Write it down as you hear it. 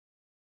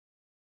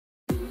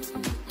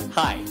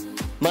Hi,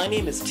 my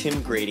name is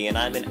Tim Grady and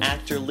I'm an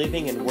actor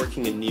living and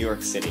working in New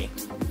York City.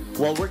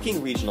 While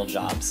working regional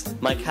jobs,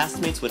 my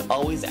castmates would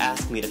always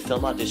ask me to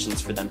film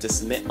auditions for them to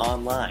submit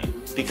online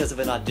because of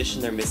an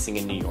audition they're missing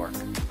in New York.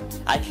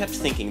 I kept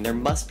thinking there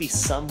must be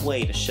some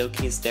way to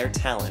showcase their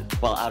talent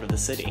while out of the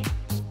city.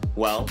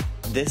 Well,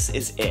 this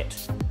is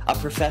it, a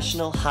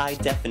professional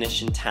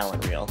high-definition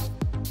talent reel.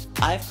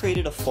 I've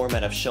created a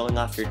format of showing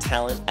off your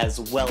talent as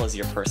well as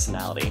your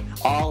personality,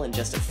 all in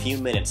just a few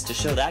minutes to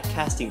show that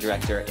casting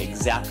director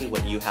exactly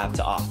what you have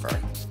to offer.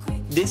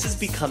 This is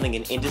becoming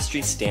an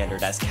industry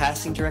standard as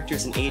casting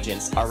directors and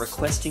agents are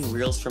requesting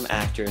reels from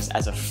actors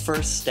as a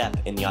first step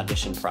in the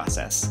audition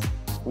process.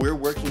 We're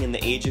working in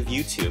the age of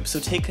YouTube, so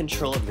take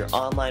control of your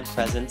online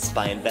presence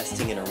by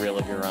investing in a reel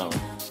of your own.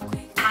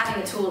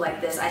 Having a tool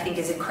like this, I think,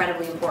 is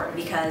incredibly important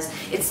because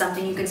it's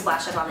something you can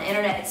splash up on the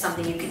internet, it's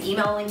something you can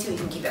email a link to, you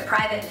can keep it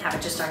private and have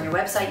it just on your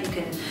website, you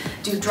can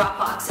do drop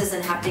boxes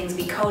and have things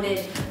be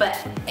coded, but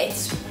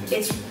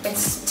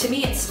to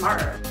me, it's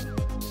smarter.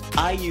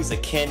 I use a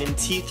Canon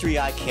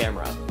T3i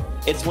camera.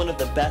 It's one of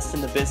the best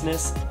in the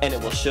business, and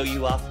it will show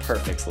you off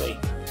perfectly.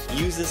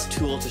 Use this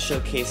tool to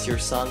showcase your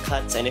song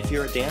cuts, and if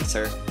you're a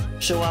dancer,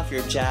 show off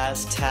your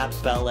jazz, tap,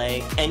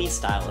 ballet, any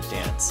style of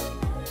dance.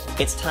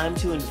 It's time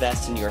to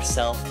invest in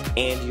yourself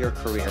and your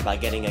career by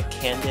getting a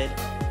candid,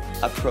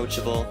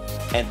 approachable,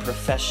 and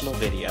professional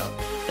video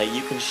that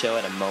you can show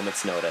at a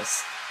moment's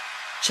notice.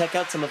 Check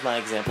out some of my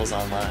examples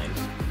online.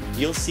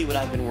 You'll see what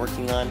I've been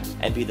working on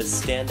and be the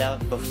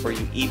standout before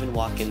you even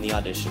walk in the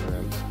audition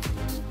room.